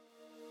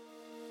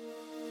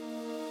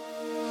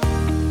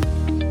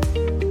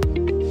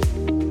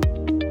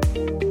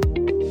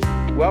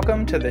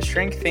welcome to the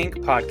Shrink Think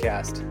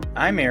podcast.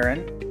 I'm Aaron.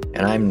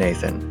 And I'm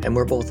Nathan, and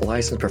we're both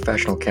licensed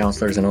professional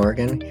counselors in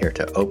Oregon, here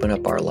to open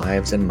up our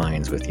lives and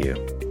minds with you.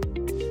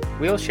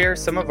 We'll share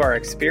some of our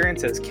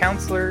experience as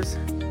counselors,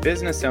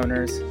 business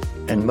owners,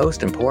 and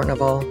most important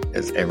of all,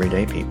 as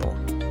everyday people.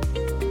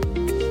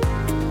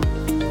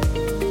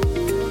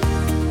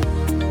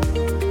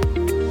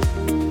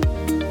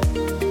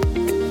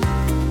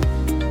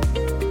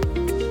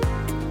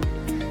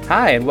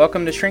 Hi, and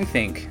welcome to Shrink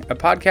Think, a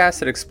podcast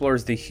that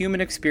explores the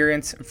human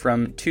experience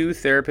from two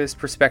therapists'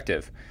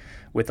 perspective,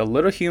 with a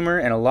little humor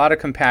and a lot of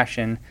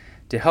compassion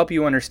to help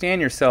you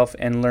understand yourself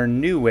and learn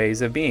new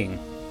ways of being.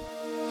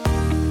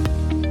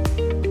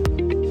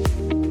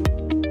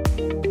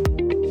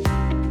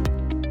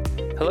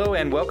 Hello,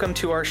 and welcome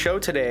to our show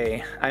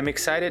today. I'm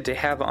excited to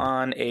have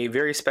on a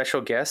very special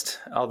guest,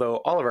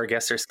 although all of our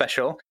guests are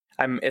special.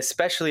 I'm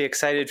especially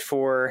excited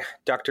for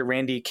Dr.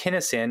 Randy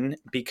Kinnison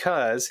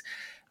because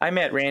I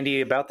met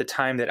Randy about the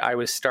time that I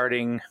was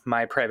starting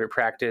my private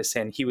practice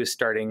and he was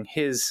starting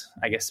his,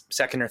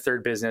 second or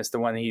third business, the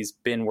one he's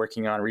been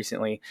working on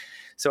recently.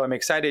 So I'm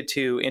excited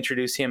to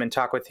introduce him and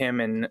talk with him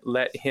and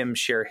let him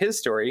share his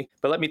story.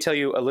 But let me tell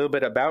you a little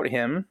bit about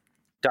him.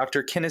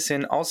 Dr.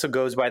 Kinnison also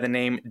goes by the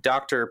name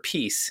Dr.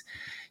 Peace.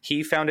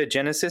 He founded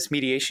Genesis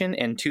Mediation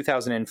in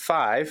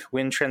 2005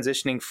 when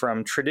transitioning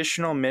from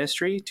traditional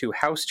ministry to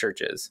house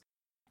churches.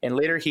 And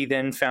later he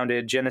then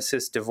founded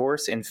Genesis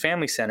Divorce and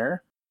Family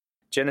Center,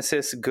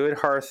 Genesis Good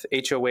Hearth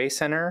HOA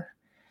Center,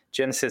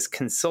 Genesis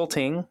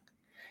Consulting,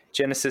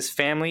 Genesis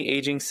Family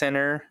Aging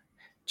Center,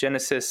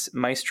 Genesis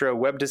Maestro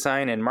Web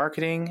Design and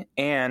Marketing,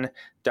 and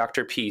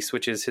Dr. Peace,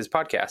 which is his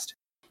podcast.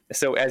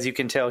 So as you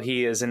can tell,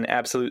 he is an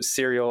absolute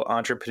serial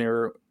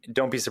entrepreneur.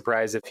 Don't be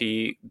surprised if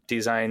he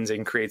designs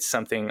and creates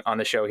something on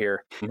the show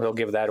here. He'll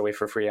give that away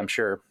for free, I'm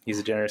sure. He's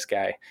a generous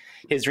guy.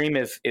 His dream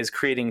is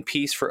creating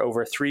peace for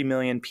over 3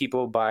 million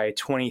people by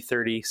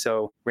 2030.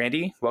 So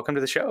Randy, welcome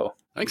to the show.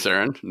 Thanks,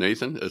 Aaron.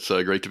 Nathan, it's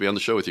great to be on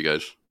the show with you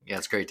guys. Yeah,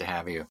 it's great to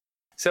have you.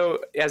 So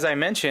as I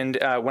mentioned,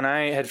 when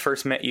I had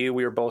first met you,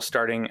 we were both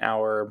starting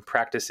our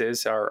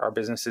practices, our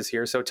businesses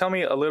here. So tell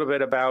me a little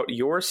bit about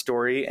your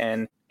story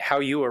and how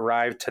you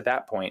arrived to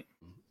that point.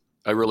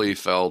 I really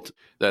felt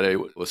that I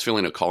was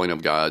feeling a calling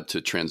of God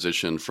to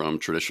transition from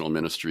traditional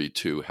ministry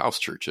to house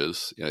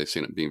churches. I've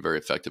seen it being very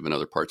effective in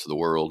other parts of the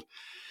world.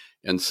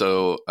 And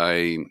so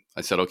I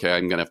said, okay,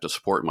 I'm going to have to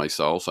support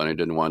myself, and I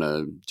didn't want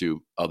to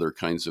do other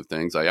kinds of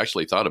things. I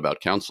actually thought about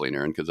counseling,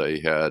 Aaron, because I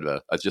had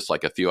just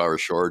like a few hours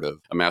short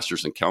of a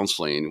master's in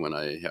counseling when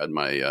I had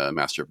my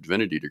Master of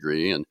Divinity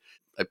degree. And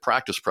I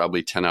practiced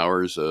probably 10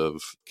 hours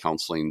of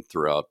counseling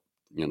throughout,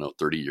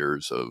 30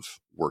 years of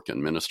work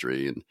in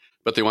ministry.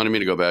 But they wanted me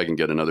to go back and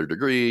get another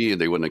degree.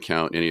 They wouldn't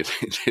account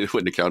they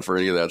wouldn't account for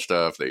any of that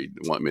stuff. They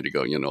want me to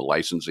go,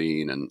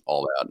 licensing and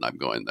all that. And I'm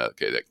going,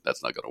 okay,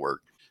 that's not going to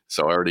work.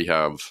 So I already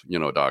have,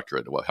 a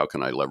doctorate. Well, how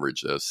can I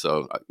leverage this?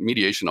 So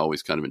mediation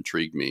always kind of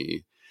intrigued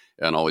me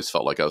and always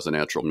felt like I was a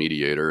natural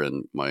mediator.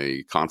 And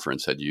my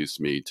conference had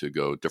used me to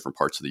go different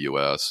parts of the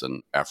U.S.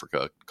 and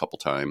Africa a couple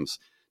times,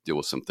 deal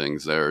with some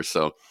things there.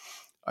 So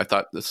I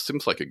thought this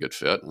seems like a good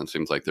fit. And it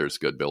seems like there's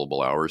good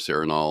billable hours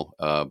here and all.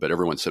 But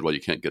everyone said, well,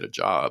 you can't get a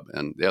job.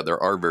 And yeah,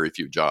 there are very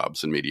few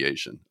jobs in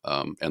mediation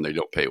and they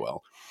don't pay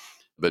well.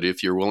 But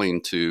if you're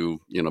willing to,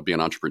 be an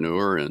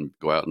entrepreneur and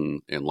go out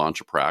and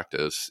launch a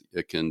practice,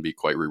 it can be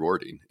quite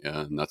rewarding.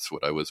 And that's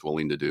what I was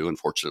willing to do.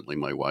 Unfortunately,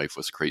 my wife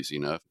was crazy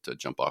enough to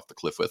jump off the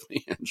cliff with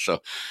me. And so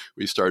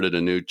we started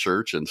a new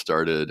church and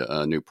started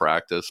a new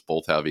practice,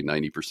 both having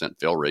 90%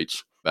 fail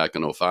rates back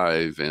in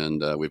 2005.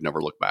 And we've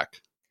never looked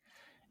back.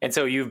 And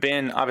so you've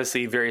been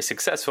obviously very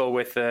successful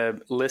with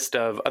the list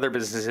of other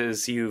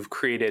businesses you've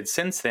created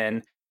since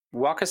then.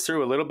 Walk us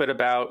through a little bit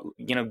about,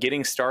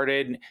 getting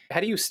started.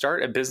 How do you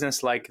start a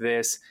business like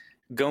this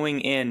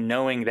going in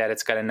knowing that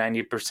it's got a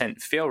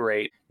 90% fail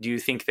rate? Do you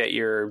think that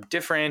you're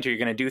different or you're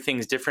going to do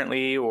things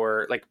differently,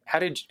 or how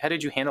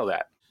did you handle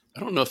that? I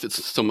don't know if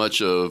it's so much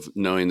of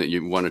knowing that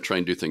you want to try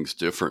and do things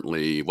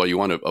differently. Well, you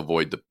want to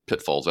avoid the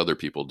pitfalls other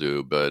people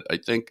do, but I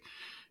think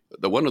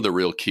one of the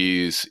real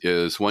keys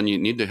is one, you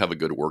need to have a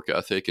good work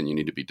ethic and you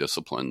need to be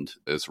disciplined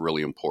is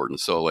really important.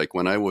 So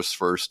when I was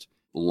first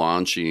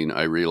launching,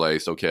 I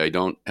realized, okay, I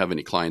don't have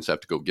any clients. I have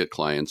to go get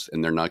clients,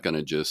 and they're not going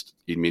to just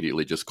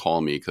immediately just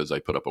call me because I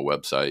put up a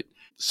website.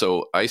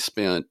 So I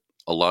spent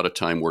a lot of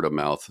time word of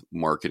mouth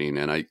marketing,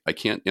 and I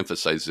can't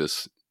emphasize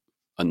this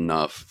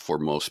enough for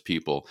most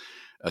people,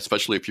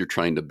 especially if you're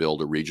trying to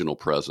build a regional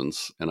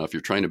presence. And if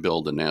you're trying to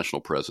build a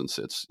national presence,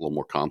 it's a little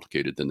more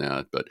complicated than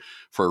that. But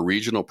for a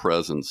regional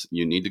presence,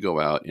 you need to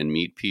go out and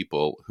meet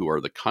people who are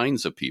the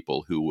kinds of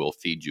people who will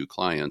feed you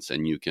clients,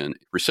 and you can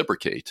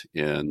reciprocate.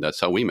 And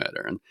that's how we met,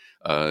 Aaron,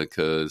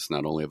 because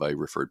not only have I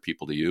referred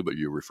people to you, but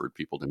you referred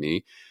people to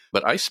me.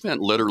 But I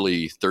spent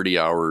literally 30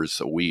 hours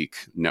a week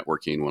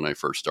networking when I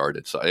first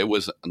started. So it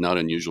was not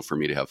unusual for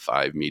me to have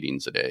 5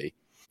 meetings a day.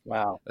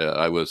 Wow.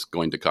 I was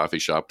going to coffee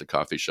shop to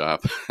coffee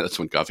shop. That's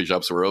when coffee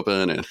shops were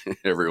open and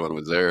everyone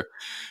was there.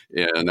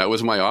 And that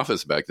was my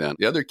office back then.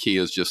 The other key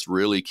is just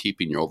really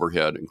keeping your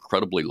overhead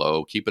incredibly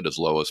low, keep it as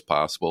low as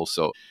possible.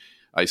 So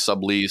I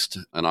subleased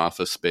an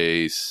office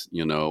space.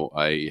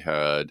 I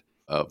had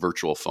a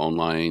virtual phone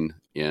line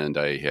and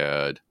I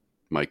had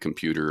my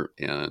computer,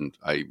 and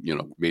I,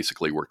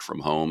 basically worked from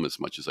home as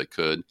much as I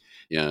could.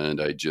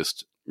 And I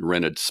just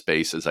rented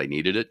space as I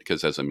needed it,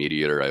 because as a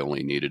mediator, I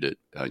only needed it,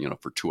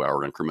 for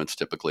 2-hour increments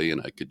typically,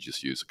 and I could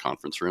just use a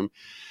conference room.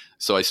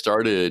 So I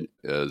started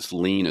as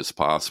lean as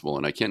possible.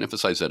 And I can't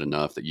emphasize that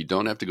enough, that you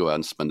don't have to go out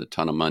and spend a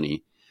ton of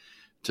money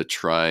to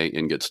try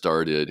and get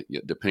started,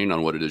 depending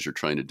on what it is you're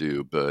trying to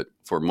do. But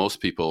for most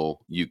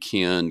people, you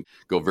can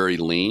go very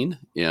lean,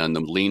 and the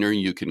leaner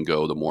you can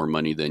go, the more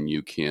money then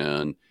you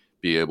can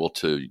be able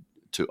to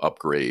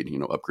upgrade,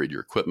 upgrade your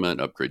equipment,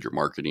 upgrade your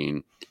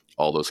marketing,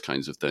 all those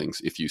kinds of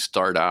things. If you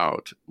start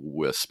out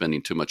with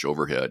spending too much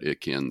overhead,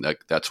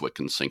 that's what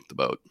can sink the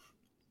boat.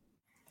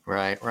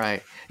 Right,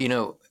 right.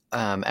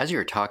 As you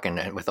were talking,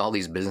 and with all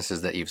these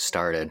businesses that you've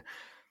started,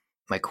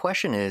 my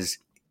question is,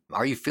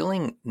 are you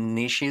feeling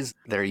niches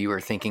that you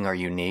are thinking are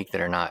unique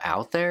that are not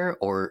out there?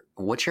 Or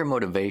what's your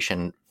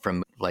motivation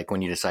from, like,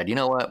 when you decide, you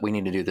know what, we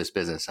need to do this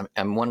business?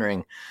 I'm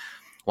wondering,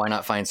 why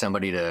not find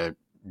somebody to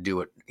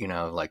do it,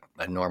 like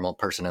a normal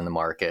person in the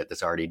market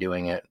that's already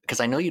doing it?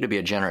 Because I know you to be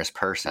a generous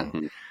person.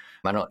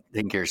 Mm-hmm. I don't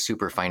think you're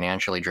super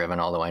financially driven,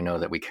 although I know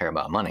that we care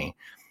about money.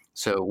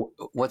 So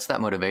what's that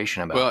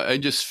motivation about? Well, I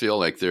just feel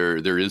like there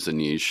is a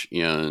niche,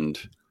 and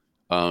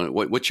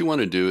what you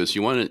want to do is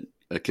you want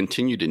to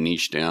continue to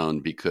niche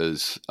down,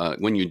 because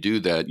when you do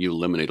that, you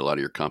eliminate a lot of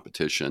your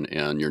competition,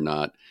 and you're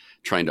not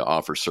trying to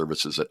offer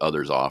services that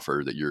others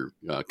offer that you're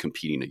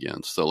competing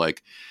against. So,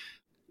 like,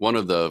 one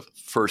of the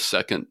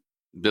second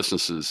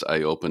businesses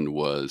I opened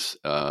was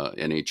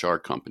an HR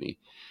company.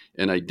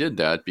 And I did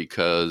that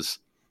because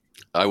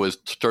I was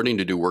starting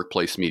to do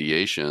workplace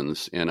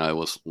mediations, and I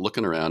was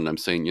looking around and I'm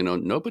saying,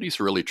 nobody's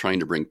really trying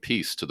to bring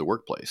peace to the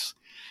workplace.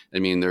 I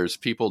mean, there's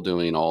people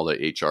doing all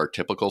the HR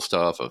typical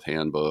stuff of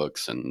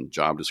handbooks and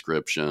job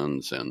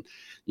descriptions and,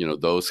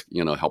 those,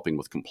 helping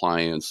with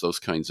compliance, those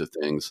kinds of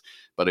things.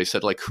 But I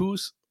said, like,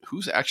 who's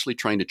actually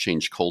trying to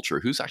change culture?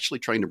 Who's actually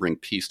trying to bring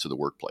peace to the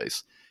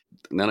workplace?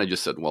 And then I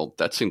just said, well,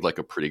 that seemed like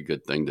a pretty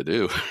good thing to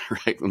do,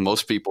 right?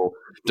 Most people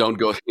don't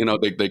go,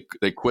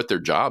 they quit their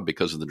job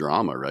because of the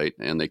drama, right?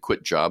 And they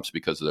quit jobs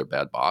because of their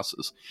bad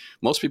bosses.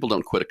 Most people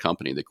don't quit a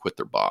company, they quit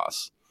their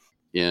boss.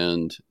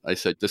 And I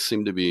said, this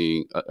seemed to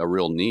be a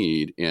real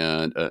need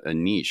and a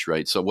niche,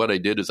 right? So what I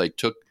did is I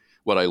took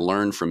what I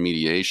learned from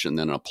mediation,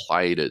 then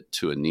applied it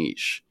to a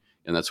niche.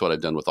 And that's what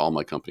I've done with all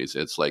my companies.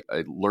 It's like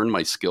I learn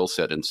my skill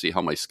set and see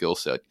how my skill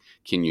set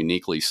can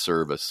uniquely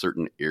serve a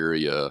certain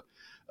area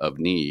of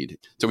need.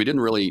 So we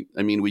didn't really,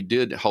 we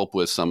did help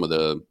with some of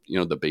the,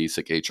 the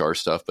basic HR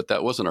stuff, but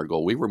that wasn't our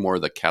goal. We were more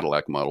the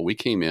Cadillac model. We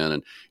came in,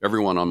 and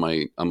everyone on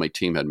my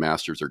team had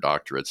masters or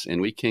doctorates,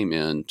 and we came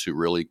in to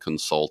really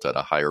consult at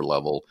a higher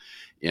level.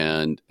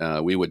 And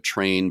we would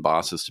train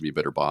bosses to be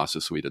better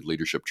bosses. So we did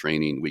leadership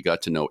training. We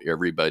got to know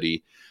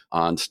everybody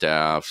on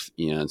staff,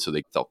 and so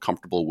they felt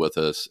comfortable with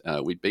us.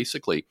 We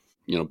basically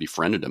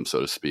befriended them, so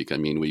to speak.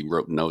 We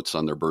wrote notes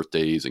on their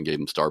birthdays and gave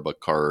them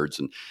Starbucks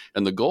cards.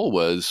 And the goal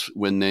was,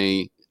 when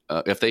they,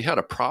 if they had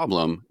a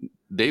problem,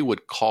 they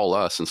would call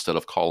us instead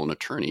of call an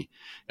attorney.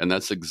 And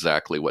that's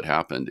exactly what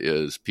happened.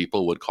 Is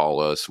people would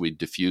call us, we'd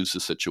diffuse the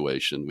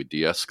situation, we'd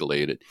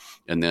de-escalate it,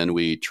 and then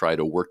we try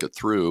to work it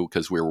through,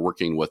 because we were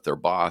working with their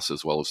boss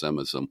as well as them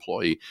as an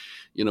employee.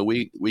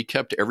 We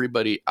kept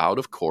everybody out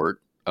of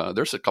court.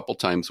 There's a couple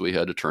times we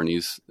had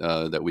attorneys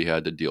that we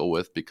had to deal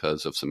with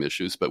because of some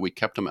issues, but we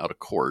kept them out of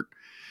court,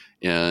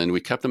 and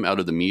we kept them out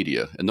of the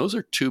media. And those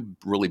are two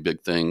really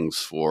big things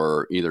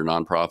for either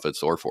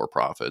nonprofits or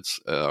for-profits,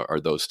 are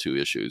those two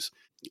issues.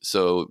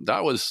 So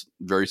that was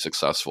very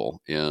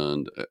successful,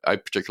 and I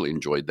particularly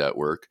enjoyed that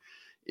work.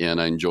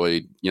 And I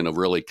enjoyed,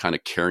 really kind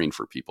of caring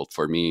for people.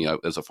 For me,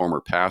 as a former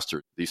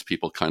pastor, these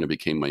people kind of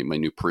became my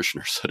new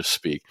parishioners, so to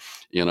speak.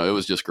 It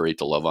was just great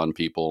to love on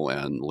people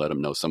and let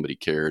them know somebody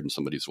cared and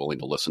somebody's willing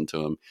to listen to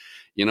them.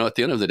 At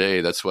the end of the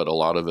day, that's what a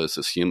lot of us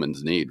as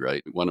humans need,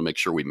 right? We want to make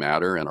sure we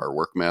matter and our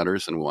work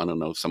matters, and we want to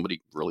know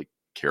somebody really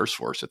cares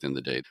for us at the end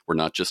of the day. We're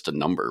not just a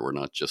number. We're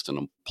not just an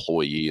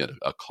employee,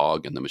 a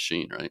cog in the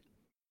machine, right?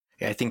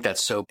 Yeah, I think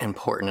that's so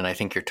important. And I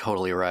think you're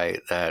totally right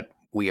that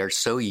we are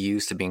so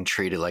used to being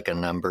treated like a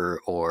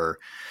number, or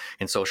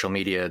in social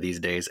media these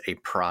days, a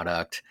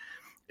product.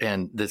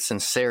 And the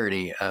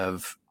sincerity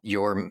of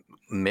your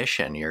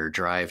mission, your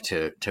drive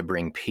to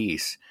bring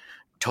peace,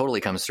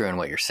 totally comes through in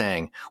what you're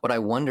saying. What I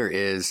wonder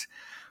is,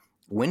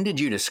 when did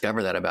you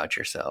discover that about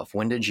yourself?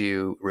 When did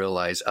you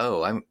realize,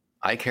 oh,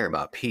 I care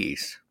about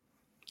peace?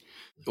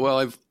 Well,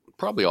 I've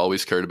probably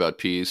always cared about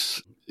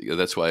peace.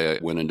 That's why I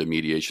went into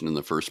mediation in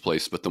the first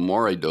place. But the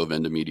more I dove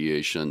into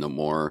mediation, the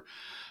more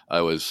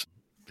I was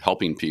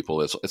helping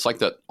people. It's like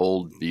that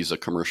old Visa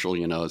commercial,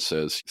 it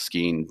says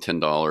skiing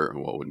 $10,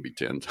 well, it wouldn't be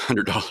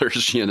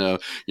 $100,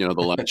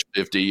 the lunch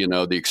 50,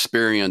 the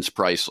experience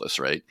priceless,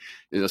 right?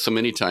 So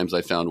many times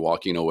I found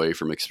walking away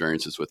from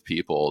experiences with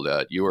people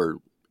that you are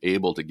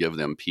able to give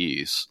them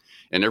peace.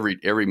 And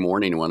every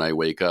morning when I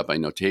wake up, I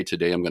know, hey,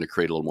 today I'm going to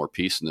create a little more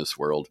peace in this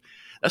world.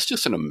 That's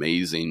just an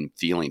amazing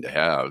feeling to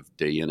have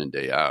day in and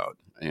day out,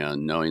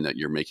 and knowing that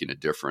you're making a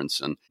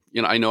difference. And,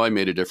 I know I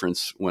made a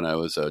difference when I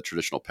was a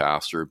traditional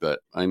pastor,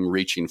 but I'm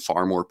reaching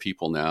far more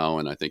people now.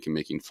 And I think I'm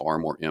making far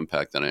more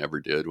impact than I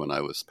ever did when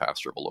I was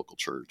pastor of a local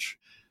church.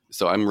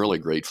 So I'm really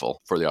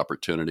grateful for the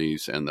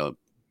opportunities and the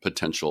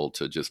potential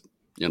to just,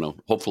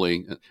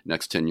 hopefully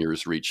next 10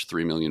 years, reach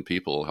 3 million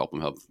people, help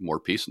them have more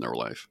peace in their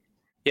life.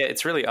 Yeah,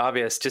 it's really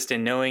obvious just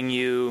in knowing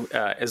you,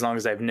 as long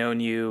as I've known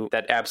you,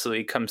 that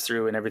absolutely comes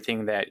through in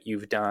everything that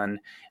you've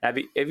done. I've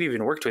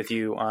even worked with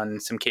you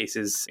on some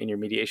cases in your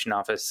mediation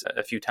office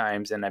a few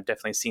times, and I've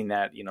definitely seen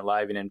that,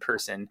 live and in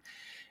person.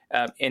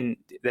 And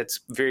that's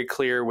very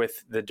clear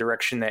with the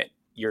direction that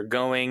you're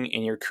going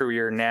in your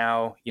career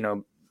now,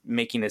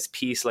 making this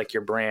peace like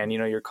your brand.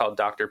 You're called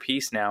Dr.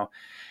 Peace now.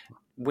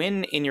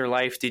 When in your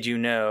life did you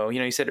know,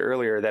 you said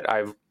earlier that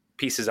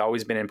peace has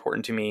always been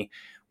important to me.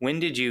 When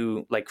did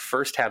you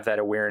first have that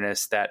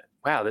awareness that,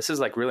 wow, this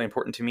is really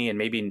important to me, and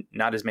maybe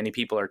not as many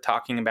people are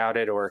talking about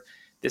it, or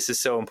this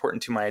is so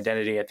important to my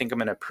identity, I think I'm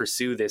going to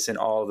pursue this in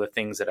all of the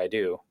things that I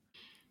do?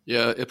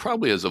 Yeah, it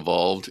probably has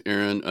evolved,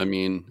 Aaron. I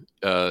mean,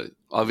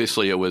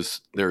 obviously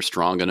they're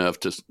strong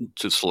enough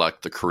to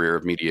select the career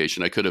of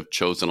mediation. I could have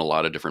chosen a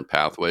lot of different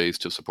pathways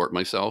to support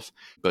myself,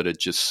 but it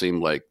just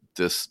seemed like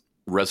this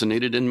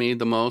resonated in me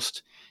the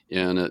most.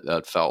 And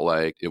it felt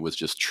like it was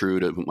just true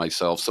to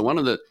myself. So one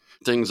of the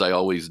things I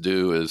always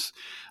do is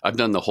I've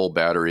done the whole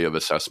battery of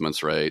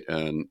assessments, right?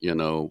 And,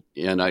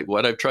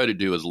 what I've tried to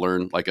do is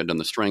learn, like I've done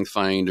the Strength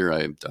Finder,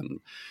 I've done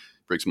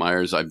Briggs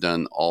Myers, I've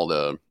done all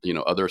the,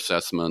 other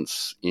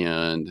assessments.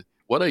 And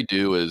what I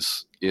do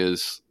is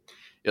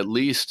at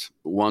least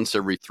once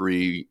every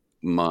 3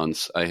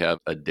 months, I have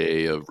a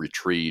day of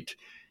retreat.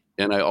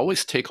 And I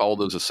always take all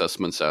those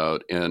assessments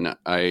out, and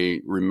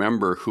I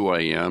remember who I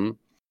am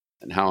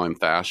and how I'm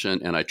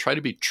fashioned, and I try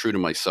to be true to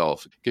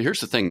myself. Okay,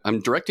 here's the thing.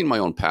 I'm directing my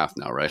own path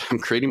now, right? I'm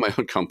creating my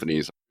own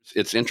companies.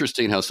 It's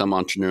interesting how some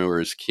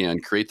entrepreneurs can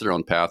create their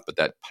own path, but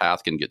that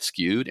path can get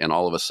skewed, and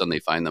all of a sudden they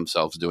find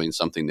themselves doing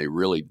something they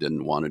really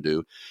didn't want to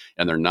do,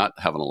 and they're not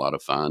having a lot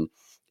of fun.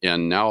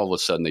 And now all of a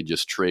sudden they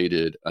just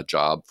traded a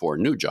job for a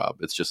new job.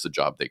 It's just the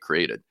job they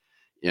created.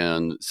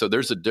 And so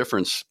there's a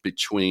difference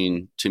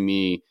between, to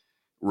me,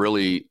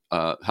 really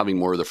having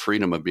more of the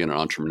freedom of being an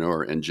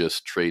entrepreneur and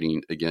just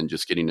trading, again,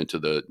 just getting into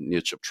the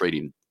niche of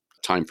trading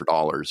time for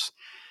dollars.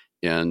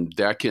 And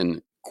that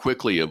can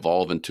quickly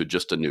evolve into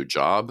just a new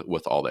job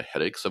with all the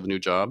headaches of a new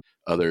job,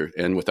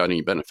 and without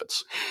any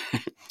benefits.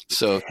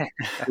 So,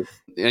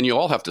 and you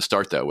all have to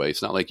start that way.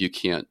 It's not like you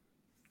can't,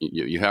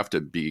 you have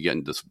to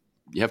begin this,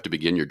 you have to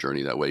begin your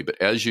journey that way.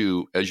 But as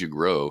you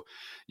grow,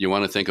 you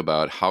want to think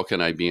about, how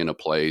can I be in a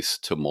place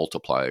to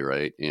multiply,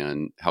 right?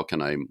 And how can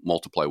I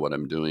multiply what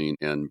I'm doing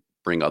and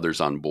bring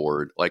others on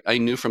board? Like, I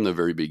knew from the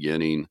very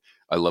beginning,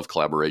 I love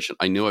collaboration.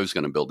 I knew I was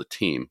going to build a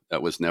team.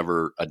 That was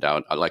never a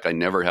doubt. I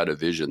never had a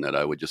vision that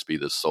I would just be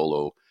this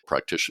solo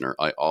practitioner.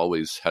 I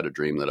always had a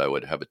dream that I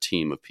would have a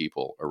team of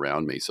people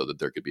around me so that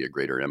there could be a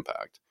greater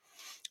impact.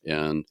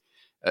 And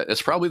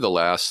it's probably the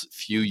last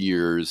few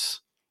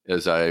years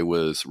as I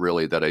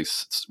really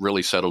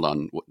settled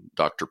on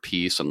Dr.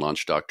 Peace and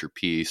launched Dr.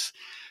 Peace,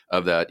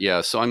 of that.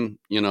 Yeah. So I'm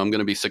going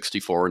to be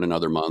 64 in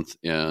another month.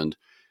 And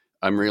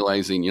I'm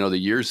realizing, the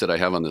years that I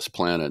have on this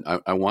planet,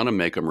 I want to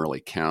make them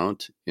really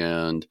count.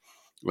 And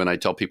when I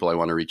tell people I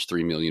want to reach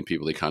 3 million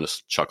people, they kind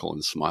of chuckle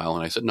and smile.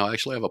 And I said, no, I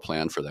actually have a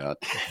plan for that.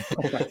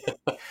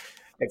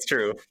 It's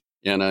true.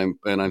 And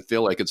I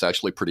feel like it's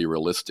actually pretty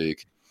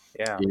realistic.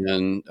 Yeah.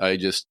 And I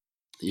just,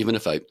 even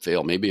if I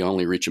fail, maybe I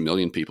only reach 1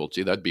 million people.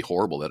 Gee, that'd be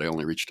horrible that I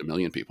only reached 1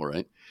 million people,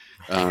 right?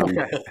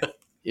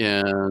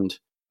 And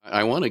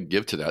I want to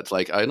give to that. It's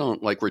like, I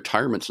don't like,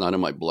 retirement's not in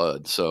my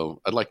blood.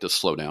 So I'd like to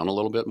slow down a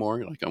little bit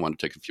more. Like, I want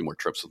to take a few more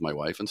trips with my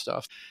wife and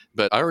stuff.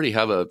 But I already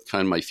have a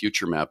kind of my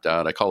future mapped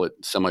out. I call it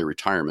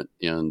semi-retirement.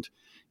 And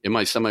in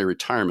my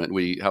semi-retirement,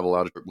 we're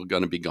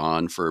going to be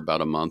gone for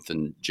about a month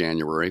in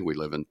January. We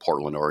live in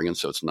Portland, Oregon,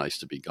 so it's nice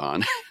to be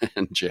gone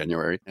in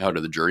January, out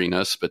of the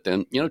dreariness. But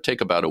then, take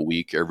about a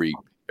week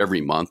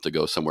every month to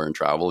go somewhere and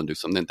travel and do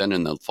something. Then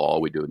in the fall,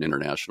 we do an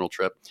international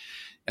trip.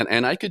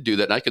 And I could do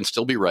that. I can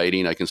still be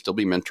writing. I can still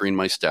be mentoring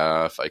my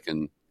staff. I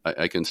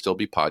can still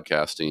be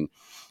podcasting.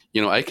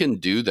 I can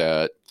do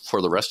that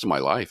for the rest of my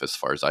life, as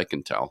far as I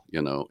can tell,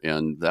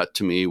 and that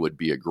to me would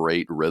be a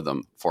great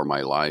rhythm for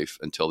my life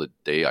until the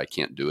day I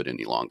can't do it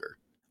any longer.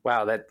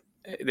 Wow,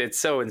 that's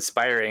so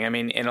inspiring. I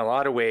mean, in a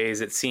lot of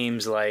ways, it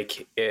seems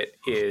like it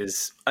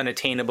is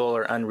unattainable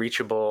or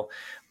unreachable,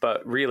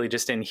 but really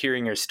just in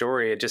hearing your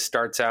story, it just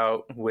starts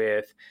out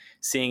with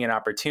seeing an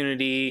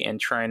opportunity and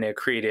trying to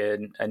create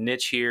a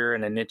niche here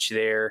and a niche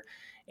there.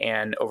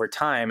 And over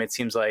time, it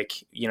seems like,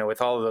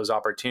 with all of those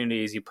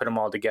opportunities, you put them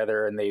all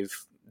together and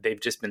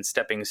they've just been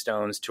stepping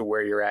stones to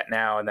where you're at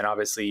now. And then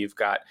obviously you've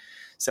got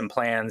some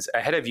plans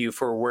ahead of you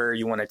for where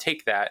you want to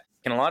take that.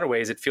 In a lot of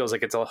ways, it feels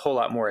like it's a whole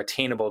lot more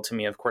attainable to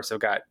me. Of course, I've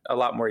got a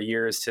lot more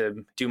years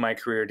to do my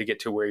career to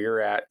get to where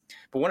you're at.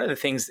 But one of the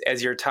things,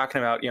 as you're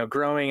talking about,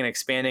 growing and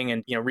expanding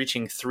and,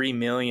 reaching 3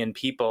 million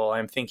people,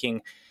 I'm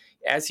thinking,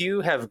 as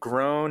you have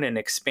grown and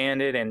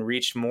expanded and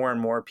reached more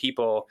and more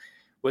people,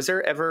 was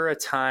there ever a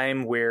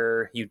time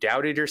where you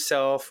doubted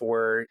yourself,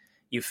 or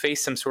you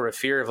faced some sort of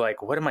fear of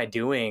like, what am I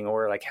doing?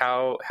 Or like,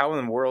 how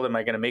in the world am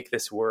I going to make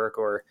this work?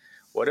 Or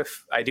what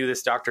if I do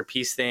this Dr.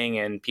 Peace thing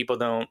and people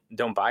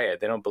don't buy it?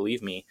 They don't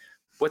believe me.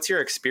 What's your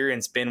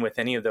experience been with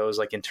any of those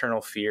like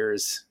internal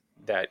fears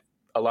that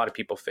a lot of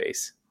people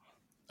face?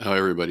 How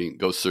everybody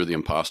goes through the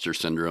imposter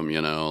syndrome,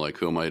 like,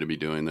 who am I to be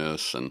doing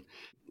this? And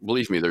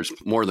believe me, there's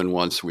more than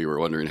once we were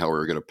wondering how we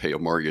were going to pay a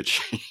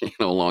mortgage,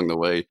 along the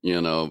way.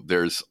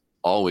 There's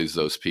always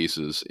those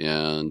pieces.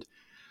 And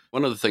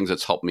one of the things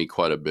that's helped me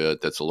quite a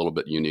bit, that's a little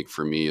bit unique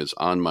for me, is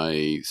on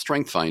my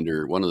Strength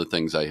Finder, one of the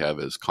things I have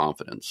is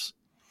confidence.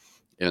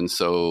 And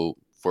so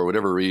for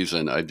whatever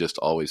reason, I've just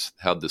always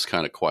had this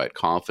kind of quiet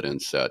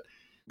confidence that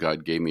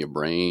God gave me a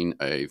brain.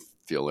 I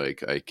feel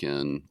like I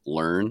can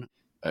learn.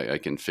 I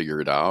can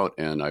figure it out,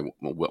 and I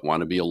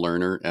want to be a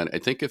learner. And I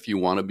think if you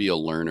want to be a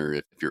learner,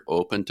 if you're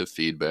open to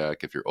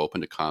feedback, if you're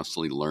open to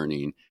constantly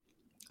learning,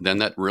 then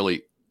that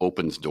really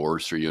opens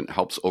doors for you and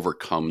helps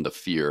overcome the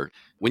fear.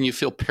 When you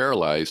feel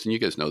paralyzed, and you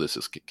guys know this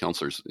as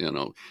counselors,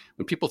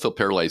 when people feel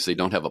paralyzed, they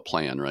don't have a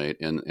plan, right?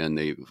 And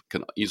they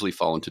can easily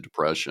fall into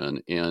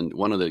depression. And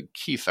one of the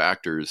key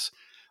factors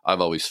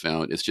I've always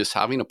found is just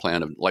having a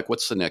plan of like,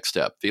 what's the next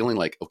step? Feeling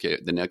like, okay,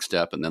 the next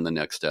step, and then the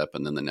next step,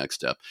 and then the next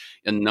step.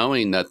 And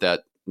knowing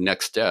that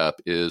next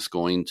step is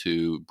going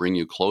to bring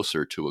you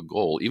closer to a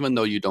goal, even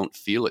though you don't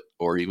feel it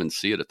or even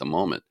see it at the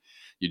moment.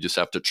 You just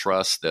have to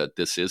trust that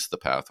this is the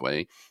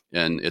pathway,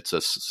 and it's a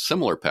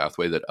similar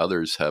pathway that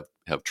others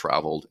have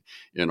traveled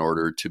in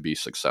order to be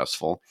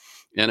successful.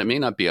 And it may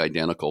not be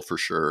identical for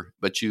sure,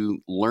 but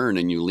you learn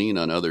and you lean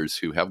on others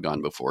who have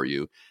gone before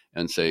you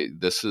and say,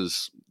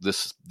 this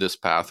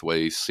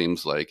pathway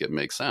seems like it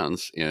makes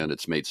sense, and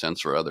it's made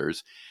sense for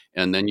others.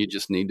 And then you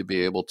just need to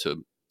be able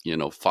to,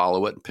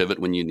 follow it, pivot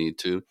when you need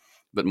to.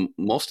 But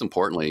most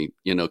importantly,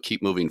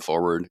 keep moving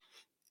forward.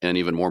 And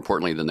even more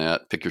importantly than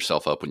that, pick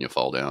yourself up when you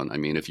fall down. I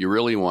mean, if you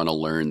really want to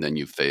learn, then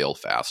you fail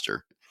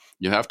faster.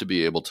 You have to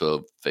be able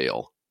to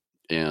fail.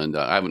 And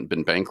I haven't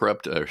been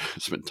bankrupt.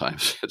 It's been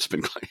times. It's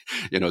been,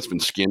 it's been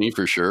skinny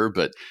for sure.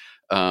 But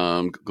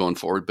going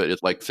forward, but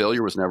it's like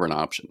failure was never an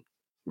option.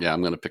 Yeah,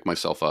 I'm going to pick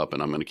myself up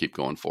and I'm going to keep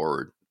going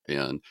forward.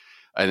 And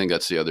I think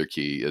that's the other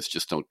key is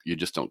you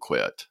just don't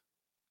quit.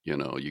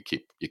 You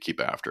keep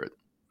after it.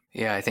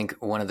 Yeah, I think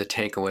one of the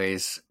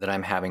takeaways that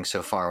I'm having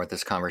so far with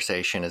this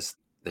conversation is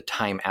the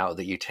time out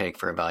that you take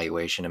for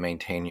evaluation to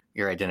maintain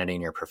your identity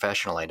and your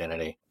professional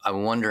identity.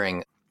 I'm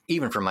wondering,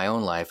 even for my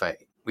own life,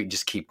 we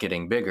just keep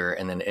getting bigger,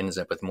 and then it ends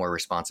up with more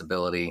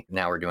responsibility.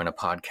 Now we're doing a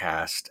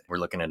podcast. We're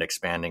looking at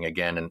expanding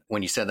again. And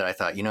when you said that, I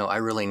thought, I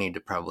really need to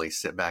probably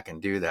sit back and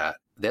do that.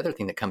 The other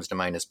thing that comes to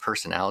mind is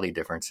personality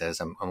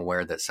differences. I'm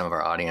aware that some of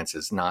our audience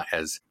is not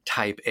as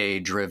type A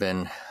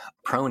driven,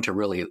 prone to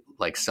really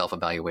like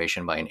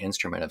self-evaluation by an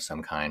instrument of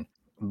some kind.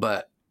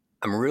 But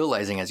I'm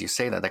realizing as you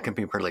say that could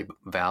be pretty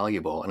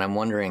valuable. And I'm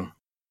wondering,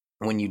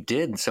 when you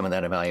did some of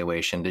that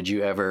evaluation, did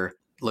you ever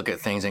look at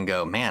things and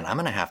go, man, I'm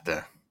going to have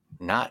to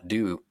not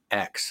do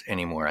X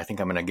anymore. I think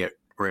I'm going to get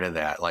rid of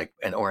that.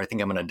 Or I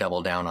think I'm going to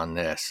double down on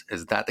this.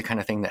 Is that the kind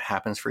of thing that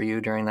happens for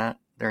you during that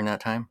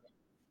time?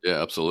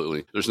 Yeah,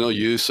 absolutely. There's no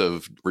use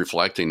of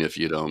reflecting if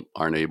you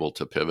aren't able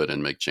to pivot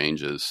and make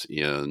changes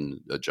and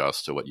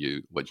adjust to what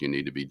you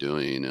need to be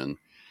doing,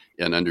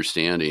 and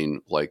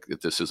understanding like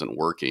if this isn't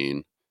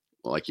working,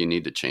 like you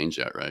need to change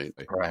that, right?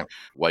 Right.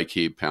 Why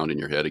keep pounding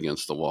your head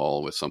against the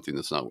wall with something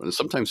that's not? And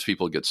sometimes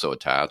people get so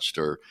attached,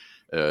 or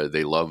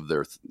they love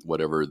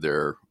whatever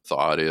their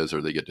thought is,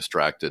 or they get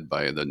distracted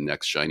by the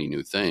next shiny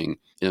new thing.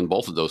 And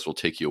both of those will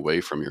take you away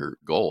from your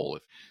goal.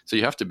 So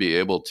you have to be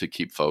able to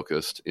keep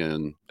focused.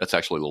 And that's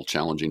actually a little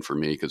challenging for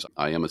me because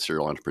I am a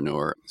serial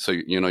entrepreneur. So,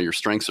 your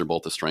strengths are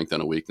both a strength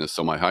and a weakness.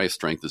 So my highest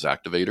strength is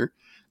activator.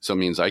 So it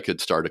means I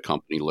could start a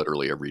company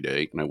literally every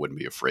day and I wouldn't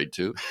be afraid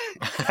to,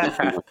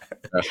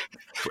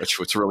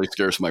 which really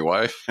scares my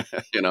wife,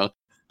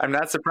 I'm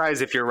not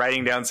surprised if you're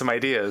writing down some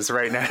ideas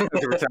right now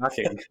as we're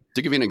talking.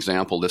 To give you an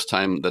example, this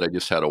time that I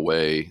just had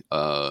away,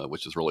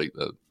 which is really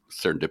a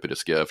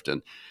serendipitous gift.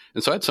 And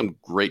so I had some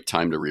great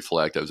time to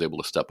reflect. I was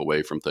able to step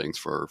away from things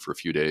for a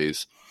few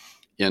days.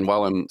 And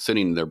while I'm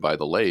sitting there by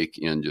the lake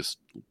and just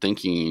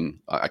thinking,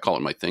 I call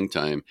it my think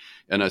time.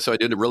 And so I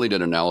really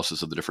did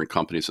analysis of the different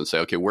companies and say,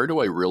 okay, where do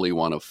I really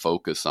want to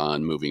focus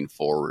on moving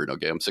forward?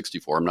 Okay, I'm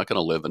 64. I'm not going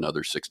to live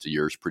another 60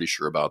 years. Pretty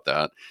sure about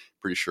that.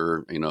 Pretty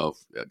sure,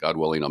 God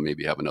willing, I'll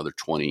maybe have another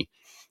 20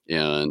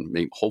 and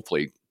maybe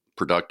hopefully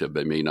productive,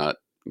 but may not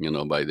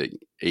by the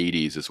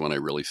 80s is when I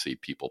really see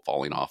people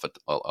falling off it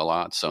a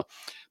lot. So I'm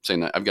saying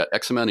that I've got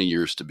X amount of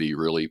years to be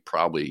really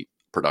probably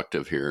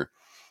productive here.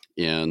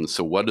 And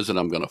so what is it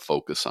I'm going to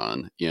focus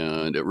on?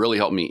 And it really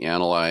helped me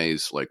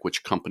analyze like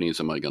which companies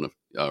am I going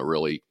to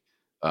really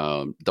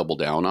double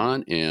down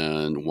on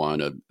and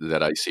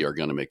that I see are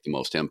going to make the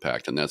most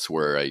impact. And that's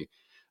where I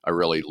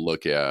really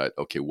look at,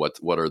 okay, what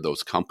are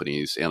those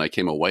companies? And I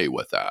came away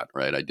with that,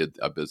 right?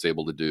 I was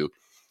able to do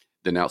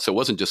so it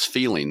wasn't just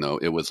feeling though,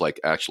 it was like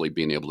actually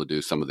being able to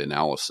do some of the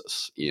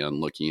analysis and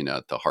looking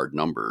at the hard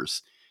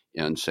numbers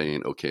and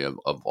saying, okay,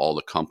 of all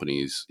the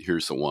companies,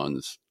 here's the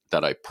ones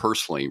that I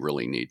personally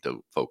really need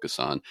to focus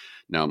on.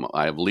 Now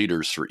I have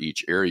leaders for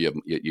each area,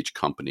 each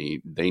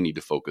company. They need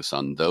to focus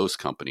on those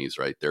companies,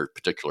 right? Their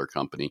particular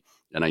company,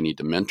 and I need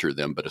to mentor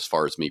them. But as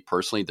far as me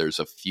personally, there's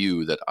a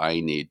few that I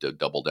need to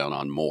double down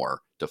on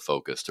more to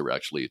focus to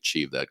actually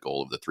achieve that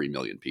goal of the 3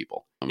 million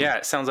people. Yeah,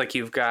 it sounds like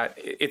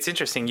it's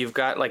interesting. You've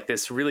got like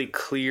this really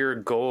clear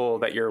goal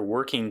that you're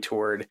working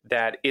toward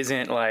that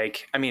isn't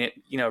like, I mean,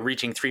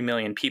 reaching 3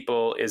 million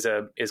people is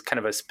kind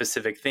of a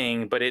specific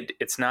thing, but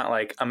it's not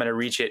like I'm going to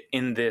reach it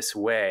in this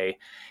way.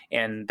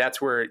 And that's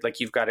where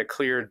like you've got a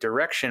clear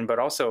direction, but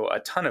also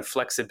a ton of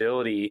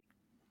flexibility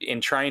in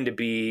trying to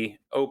be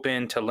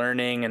open to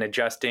learning and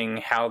adjusting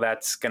how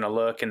that's going to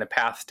look and the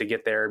paths to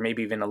get there,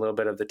 maybe even a little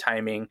bit of the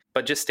timing,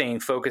 but just staying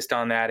focused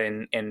on that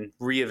and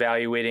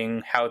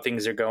reevaluating how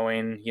things are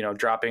going,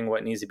 dropping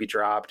what needs to be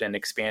dropped and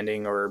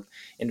expanding or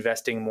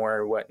investing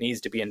more what needs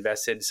to be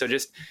invested. So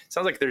just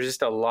sounds like there's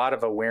just a lot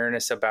of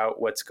awareness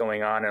about what's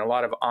going on and a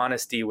lot of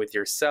honesty with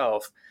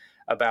yourself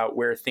about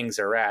where things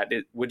are at.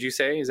 Would you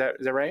say, is that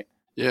right?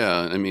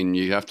 Yeah. I mean,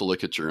 you have to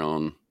look at your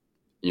own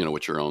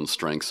what your own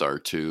strengths are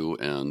too.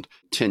 And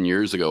 10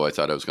 years ago, I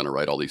thought I was going to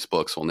write all these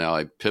books. Well, now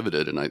I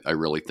pivoted and I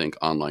really think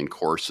online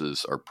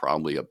courses are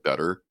probably a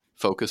better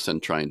focus than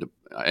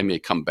I may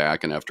come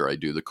back and after I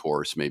do the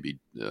course, maybe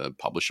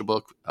publish a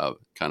book,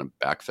 kind of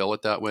backfill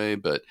it that way.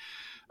 But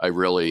I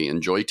really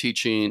enjoy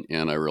teaching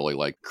and I really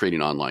like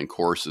creating online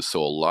courses.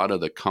 So a lot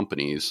of the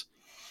companies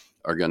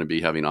are going to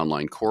be having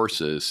online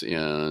courses.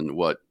 And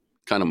what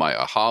kind of my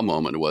aha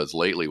moment was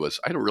lately was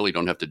I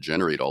don't have to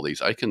generate all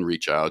these. I can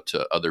reach out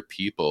to other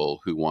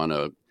people who want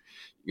to,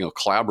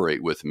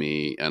 collaborate with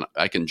me, and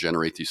I can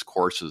generate these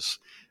courses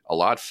a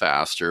lot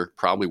faster,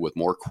 probably with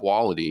more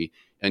quality,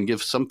 and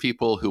give some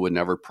people who would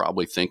never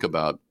probably think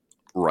about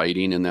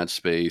writing in that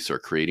space or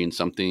creating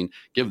something,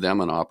 give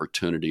them an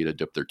opportunity to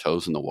dip their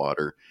toes in the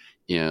water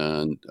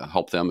and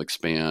help them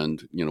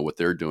expand, what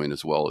they're doing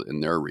as well in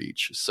their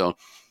reach. So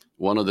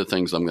one of the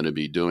things I'm going to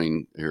be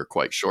doing here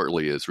quite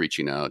shortly is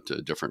reaching out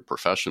to different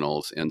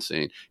professionals and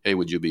saying, hey,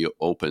 would you be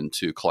open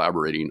to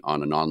collaborating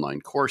on an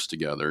online course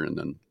together, and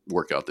then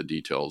work out the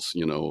details,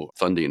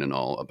 funding and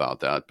all about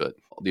that. But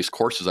these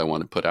courses I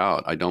want to put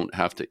out, I don't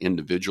have to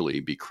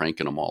individually be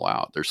cranking them all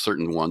out. There's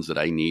certain ones that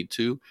I need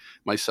to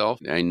myself.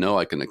 I know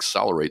I can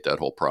accelerate that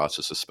whole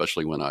process,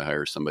 especially when I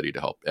hire somebody to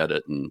help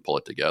edit and pull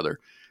it together.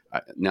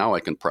 Now I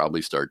can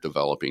probably start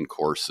developing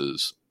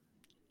courses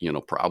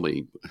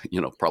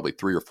probably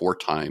 3 or 4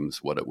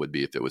 times what it would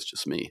be if it was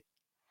just me.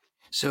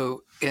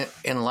 So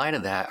in light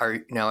of that,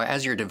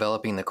 as you're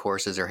developing the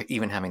courses or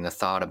even having the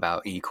thought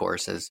about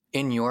e-courses,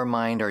 in your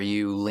mind, are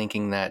you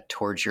linking that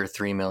towards your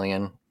 3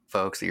 million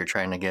folks that you're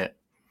trying to get?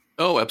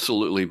 Oh,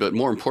 absolutely. But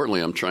more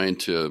importantly, I'm trying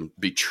to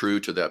be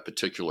true to that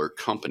particular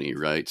company,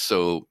 right?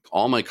 So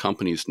all my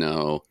companies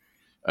now,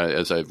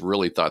 as I've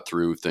really thought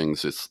through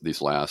things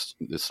this last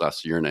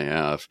year and a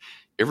half,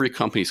 every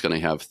company is going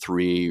to have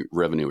 3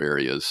 revenue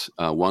areas.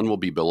 One will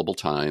be billable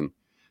time.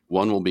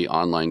 One will be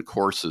online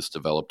courses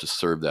developed to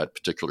serve that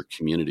particular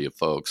community of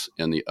folks.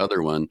 And the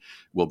other one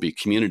will be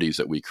communities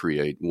that we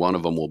create. One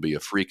of them will be a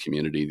free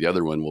community. The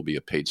other one will be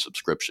a paid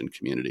subscription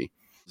community.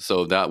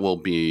 So that will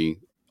be,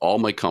 all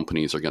my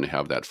companies are going to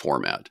have that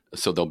format.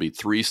 So there'll be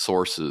 3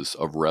 sources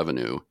of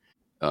revenue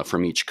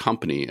from each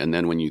company. And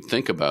then when you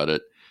think about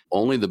it,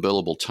 only the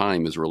billable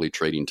time is really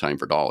trading time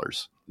for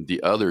dollars.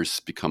 The others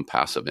become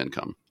passive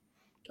income.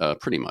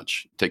 Pretty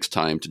much. It takes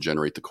time to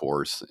generate the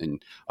course,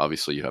 and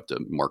obviously you have to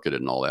market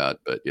it and all that,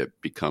 but it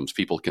becomes,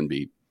 people can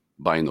be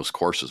buying those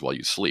courses while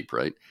you sleep,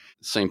 right?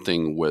 Same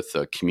thing with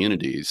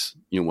communities.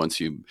 Once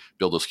you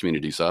build those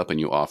communities up and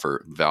you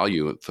offer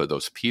value for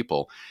those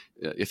people,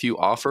 if you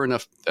offer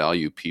enough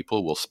value,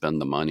 people will spend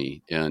the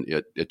money, and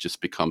it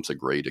just becomes a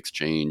great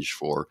exchange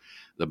for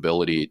the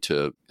ability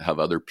to have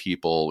other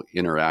people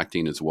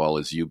interacting as well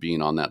as you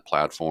being on that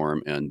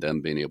platform and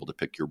them being able to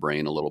pick your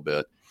brain a little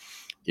bit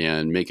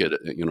and make it,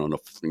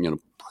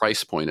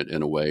 price point it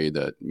in a way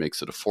that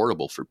makes it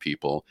affordable for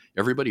people.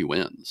 Everybody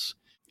wins.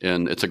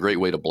 And it's a great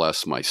way to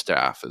bless my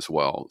staff as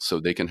well. So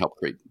they can help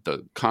create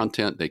the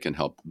content. They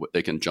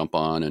can jump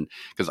on, and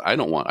because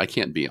I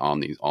can't be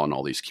on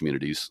all these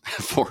communities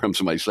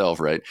forums myself,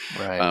 right?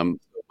 Right.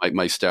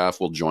 My staff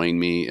will join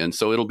me. And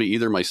so it'll be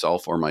either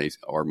myself or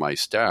my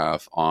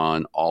staff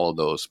on all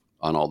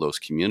those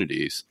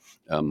communities,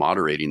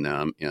 moderating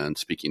them and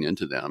speaking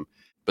into them.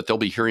 But they'll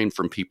be hearing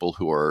from people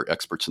who are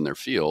experts in their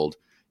field,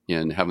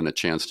 and having a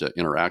chance to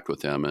interact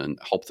with them and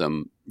help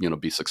them,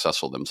 be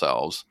successful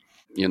themselves.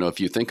 If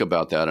you think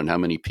about that and how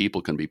many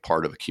people can be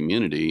part of a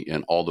community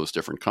and all those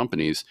different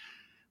companies,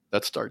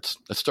 that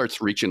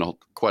starts reaching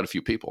quite a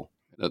few people.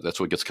 That's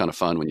what gets kind of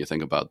fun when you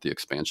think about the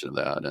expansion of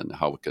that and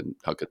how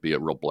it could be a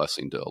real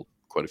blessing to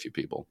quite a few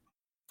people.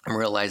 I'm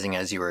realizing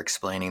as you were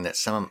explaining that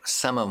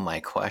some of my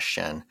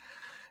question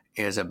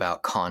is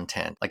about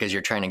content. Like as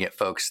you're trying to get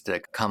folks to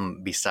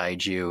come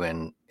beside you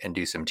and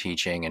do some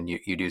teaching and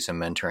you do some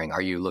mentoring,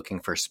 are you looking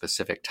for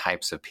specific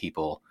types of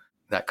people,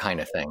 that kind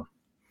of thing?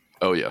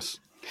 Oh, yes.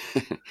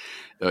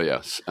 Oh,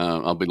 yes.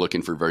 I'll be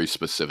looking for very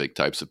specific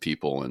types of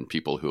people and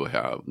people who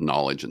have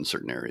knowledge in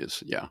certain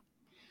areas. Yeah.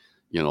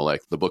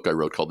 Like the book I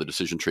wrote called The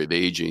Decision Tree of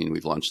Aging.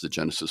 We've launched the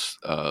Genesis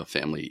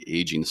Family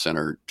Aging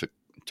Center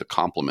to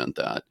complement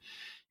that.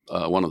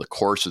 One of the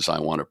courses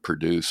I want to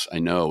produce, I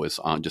know, is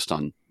on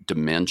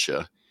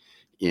dementia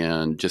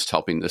and just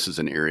helping. This is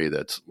an area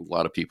that a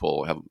lot of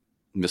people have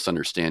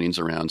misunderstandings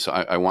around. So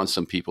I want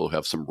some people who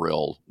have some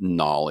real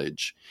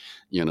knowledge,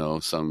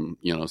 some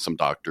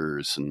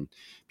doctors and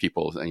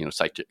people,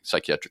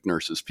 psychiatric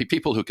nurses,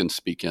 people who can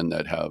speak in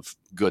that have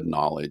good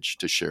knowledge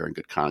to share and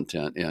good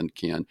content and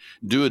can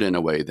do it in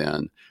a way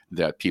then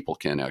that people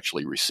can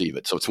actually receive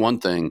it. So it's one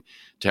thing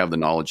to have the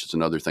knowledge. It's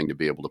another thing to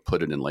be able to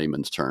put it in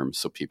layman's terms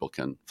so people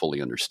can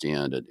fully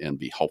understand it and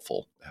be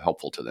helpful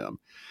to them.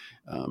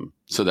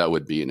 So that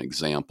would be an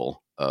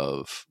example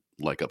of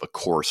a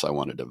course I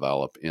want to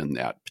develop in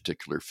that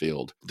particular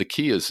field. The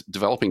key is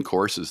developing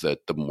courses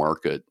that the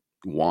market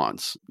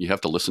wants. You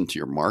have to listen to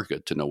your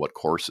market to know what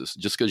courses.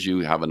 Just because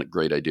you have a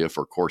great idea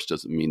for a course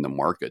doesn't mean the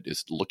market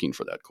is looking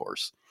for that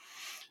course.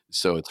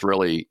 So it's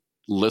really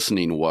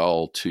listening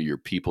well to your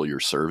people you're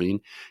serving.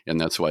 And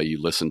that's why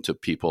you listen to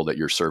people that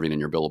you're serving in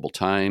your billable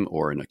time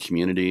or in a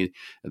community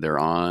they're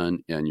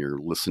on, and you're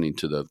listening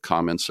to the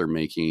comments they're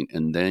making.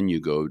 And then you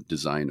go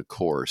design a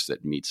course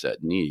that meets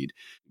that need.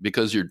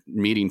 Because you're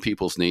meeting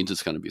people's needs,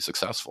 it's going to be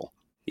successful.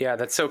 Yeah,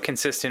 that's so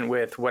consistent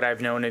with what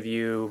I've known of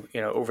you,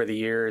 over the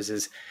years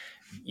is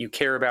you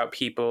care about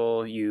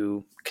people,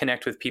 you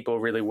connect with people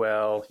really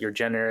well, you're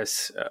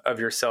generous of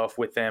yourself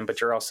with them,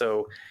 but you're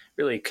also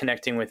really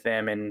connecting with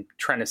them and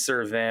trying to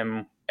serve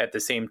them at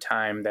the same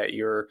time that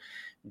you're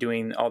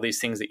doing all these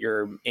things that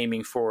you're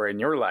aiming for in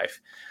your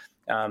life.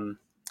 And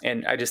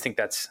I just think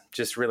that's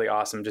just really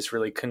awesome, just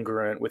really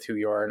congruent with who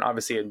you are. And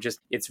obviously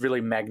it's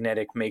really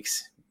magnetic,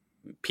 makes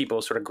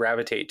people sort of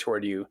gravitate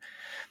toward you.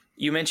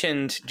 You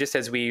mentioned, just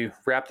as we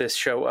wrap this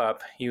show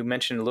up, you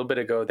mentioned a little bit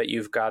ago that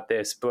you've got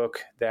this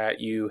book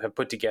that you have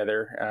put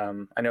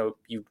together. I know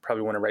you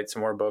probably want to write some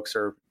more books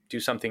or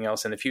do something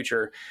else in the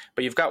future,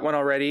 but you've got one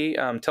already.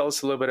 Tell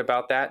us a little bit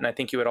about that. And I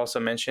think you had also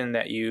mentioned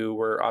that you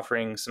were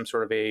offering some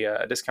sort of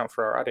a discount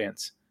for our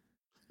audience.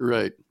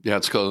 Right. Yeah,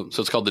 it's called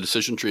The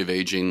Decision Tree of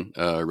Aging.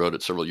 I wrote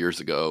it several years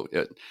ago.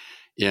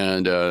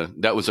 And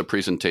that was a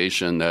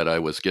presentation that I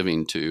was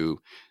giving to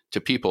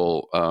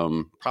people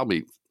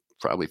probably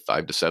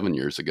 5 to 7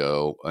 years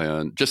ago,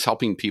 and just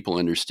helping people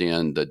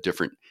understand the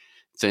different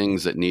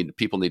things that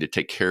people need to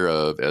take care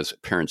of as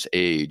parents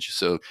age.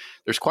 So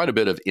there's quite a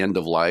bit of end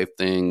of life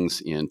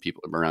things and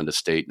people around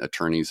estate and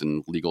attorneys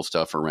and legal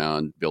stuff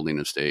around building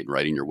an estate and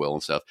writing your will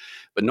and stuff.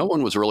 But no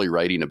one was really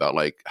writing about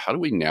how do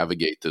we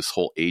navigate this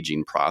whole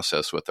aging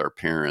process with our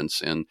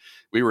parents? And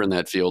we were in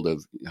that field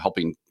of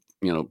helping,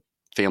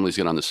 families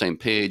get on the same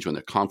page when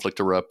the conflict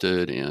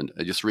erupted. And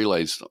I just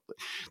realized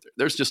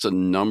there's just a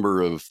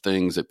number of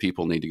things that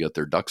people need to get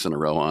their ducks in a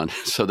row on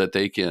so that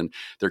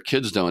their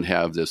kids don't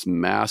have this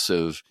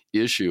massive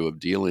issue of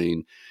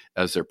dealing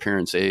as their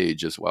parents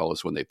age as well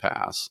as when they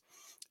pass.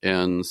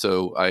 And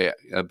so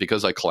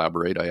because I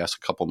collaborate, I asked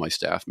a couple of my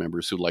staff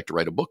members who'd like to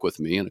write a book with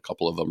me, and a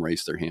couple of them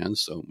raised their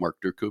hands. So Mark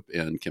Durkoop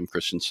and Kim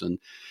Christensen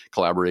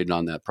collaborated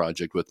on that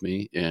project with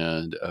me.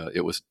 And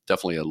it was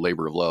definitely a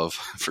labor of love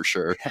for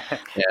sure.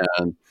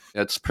 And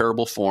it's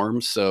parable form.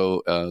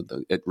 So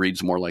it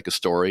reads more like a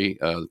story,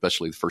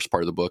 especially the first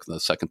part of the book. And the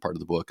second part of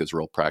the book is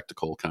real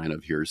practical, kind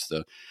of here's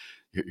the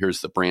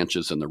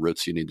branches and the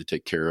roots you need to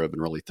take care of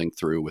and really think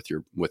through with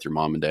your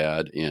mom and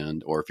dad,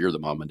 or if you're the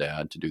mom and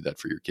dad, to do that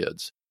for your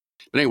kids.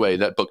 But anyway,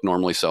 that book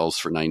normally sells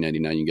for $9.99.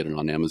 You can get it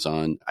on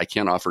Amazon. I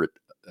can't offer it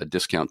a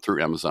discount through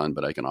Amazon,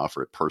 but I can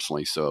offer it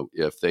personally. So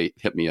if they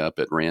hit me up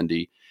at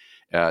Randy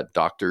at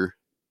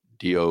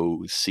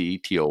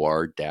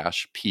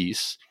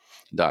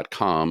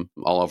doctor-peace.com,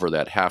 I'll offer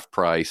that half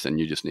price, and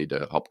you just need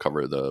to help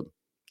cover the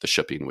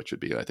shipping, which would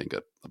be, I think,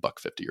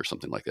 $1.50 or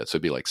something like that. So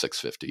it'd be like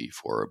 $6.50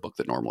 for a book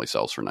that normally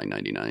sells for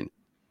 $9.99.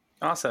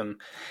 Awesome.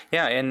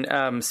 Yeah.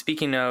 And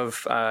speaking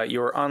of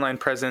your online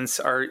presence,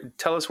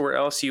 tell us where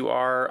else you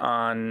are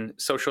on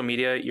social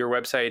media. Your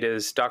website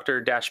is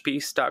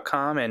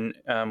dr-peace.com. And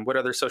what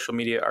other social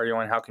media are you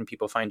on? How can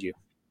people find you?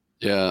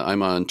 Yeah,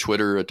 I'm on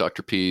Twitter at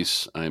Dr.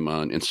 Peace. I'm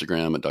on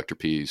Instagram at Dr.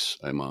 Peace.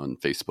 I'm on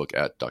Facebook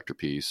at Dr.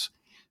 Peace.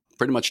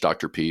 Pretty much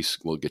Dr. Peace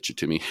will get you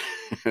to me.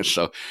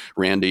 So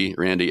Randy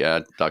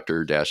at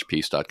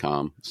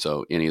dr-peace.com.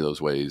 So any of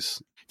those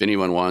ways. if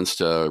anyone wants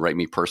to write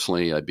me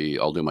personally,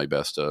 I'll do my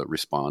best to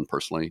respond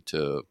personally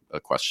to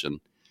a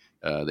question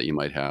that you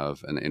might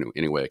have, and in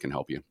any way I can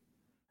help you.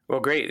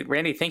 Well, great.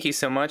 Randy, thank you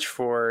so much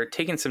for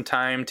taking some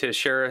time to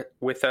share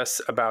with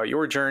us about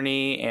your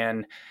journey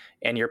and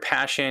your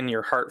passion,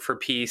 your heart for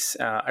peace.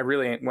 I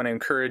really want to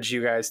encourage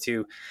you guys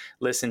to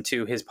listen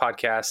to his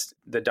podcast,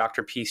 The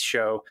Dr. Peace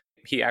Show.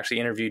 He actually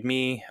interviewed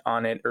me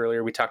on it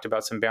earlier. We talked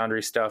about some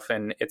boundary stuff,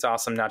 and it's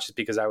awesome, not just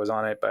because I was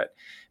on it, but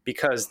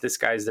because this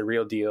guy's the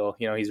real deal.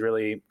 He's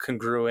really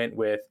congruent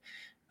with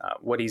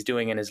what he's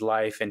doing in his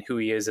life and who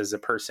he is as a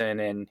person.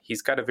 And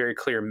he's got a very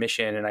clear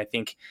mission. And I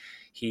think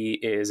he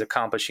is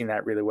accomplishing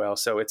that really well.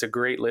 So it's a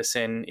great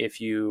listen if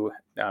you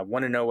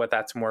want to know what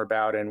that's more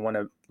about and want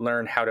to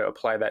learn how to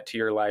apply that to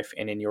your life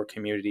and in your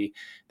community.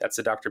 That's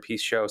the Dr.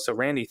 Peace Show. So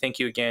Randy, thank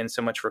you again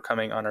so much for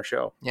coming on our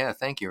show. Yeah,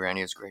 thank you,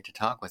 Randy. It's great to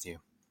talk with you.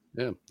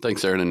 Yeah,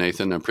 thanks, Aaron and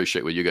Nathan. I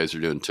appreciate what you guys are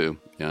doing too,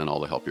 and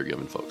all the help you're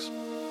giving folks.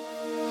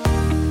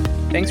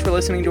 Thanks for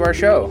listening to our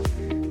show.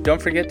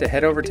 Don't forget to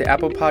head over to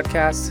Apple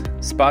Podcasts,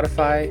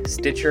 Spotify,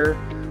 Stitcher,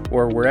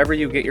 or wherever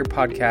you get your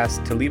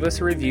podcasts to leave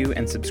us a review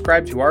and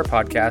subscribe to our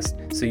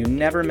podcast so you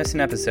never miss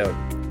an episode.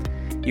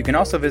 You can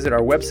also visit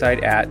our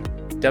website at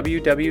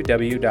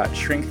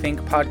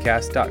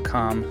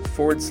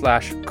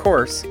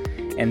www.shrinkthinkpodcast.com/course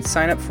and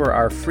sign up for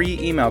our free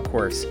email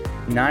course,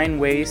 9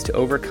 Ways to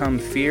Overcome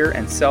Fear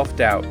and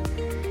Self-Doubt.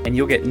 And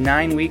you'll get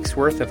 9 weeks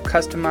worth of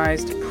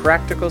customized,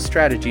 practical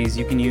strategies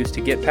you can use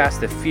to get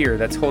past the fear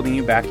that's holding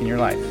you back in your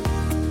life.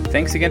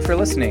 Thanks again for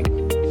listening.